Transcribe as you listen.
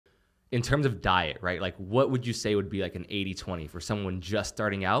in terms of diet, right? Like what would you say would be like an 80-20 for someone just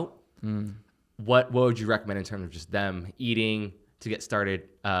starting out? What would you recommend in terms of just them eating to get started,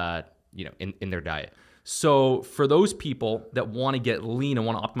 in their diet? So for those people that want to get lean and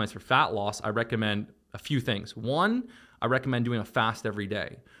want to optimize for fat loss, I recommend a few things. One, I recommend doing a fast every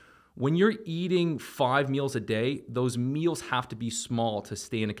day. When you're eating 5 meals a day, those meals have to be small to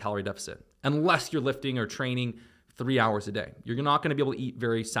stay in a calorie deficit, unless you're lifting or training 3 hours a day. You're not going to be able to eat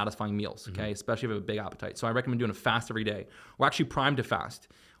very satisfying meals, okay? Especially if you have a big appetite. So I recommend doing a fast every day. We're actually primed to fast.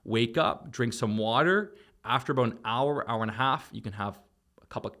 Wake up, drink some water. After about an hour, hour and a half, you can have a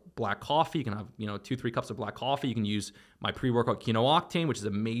cup of black coffee. You can have 2-3 cups of black coffee. You can use my pre-workout Keno Octane, which is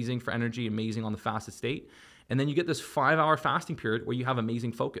amazing for energy, amazing on the fasted state. And then you get this 5-hour fasting period where you have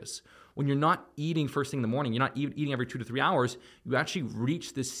amazing focus. When you're not eating first thing in the morning, you're not eating every 2 to 3 hours, you actually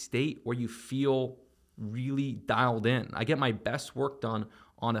reach this state where you feel really dialed in. I get my best work done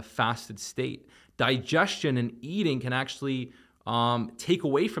on a fasted state. Digestion and eating can actually take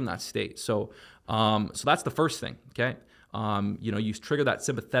away from that state. So that's the first thing, okay? You trigger that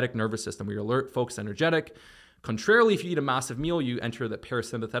sympathetic nervous system where you're alert, focused, energetic. Contrarily, if you eat a massive meal, you enter the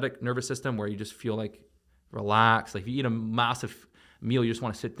parasympathetic nervous system where you just feel like relaxed. Like if you eat a massive meal, you just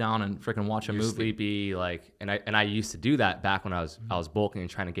want to sit down and freaking watch a movie. Sleepy, like, and I used to do that back when I was bulking and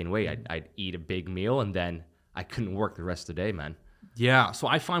trying to gain weight. I'd eat a big meal and then I couldn't work the rest of the day, man. Yeah, so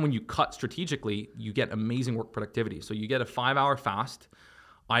I find when you cut strategically, you get amazing work productivity. So you get a 5-hour fast.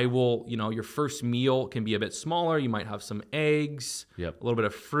 Your first meal can be a bit smaller. You might have some eggs, a little bit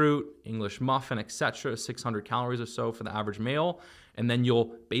of fruit, English muffin, etc. 600 calories or so for the average male. And then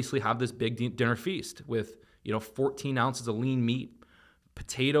you'll basically have this big dinner feast with 14 ounces of lean meat.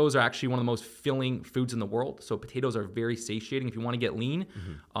 Potatoes are actually one of the most filling foods in the world. So potatoes are very satiating. If you want to get lean,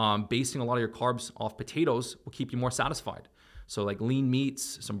 basing a lot of your carbs off potatoes will keep you more satisfied. So like lean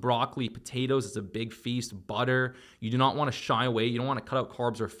meats, some broccoli, potatoes, it's a big feast, butter. You do not want to shy away. You don't want to cut out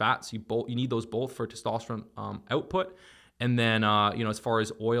carbs or fats. You need those both for testosterone output. And then, as far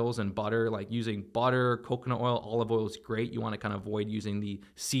as oils and butter, like using butter, coconut oil, olive oil is great. You want to kind of avoid using the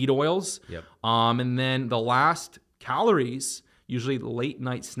seed oils. And then the last calories, usually the late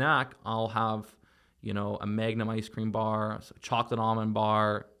night snack, I'll have, a Magnum ice cream bar, a chocolate almond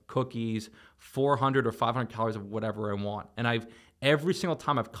bar, cookies, 400 or 500 calories of whatever I want. And every single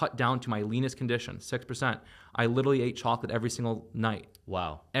time I've cut down to my leanest condition, 6%, I literally ate chocolate every single night.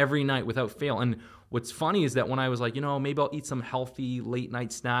 Wow. Every night without fail. And what's funny is that when I was like, maybe I'll eat some healthy late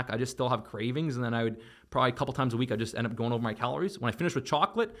night snack, I just still have cravings. And then I would probably a couple times a week, I just end up going over my calories. When I finish with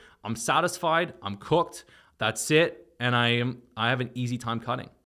chocolate, I'm satisfied, I'm cooked, that's it. And I have an easy time cutting.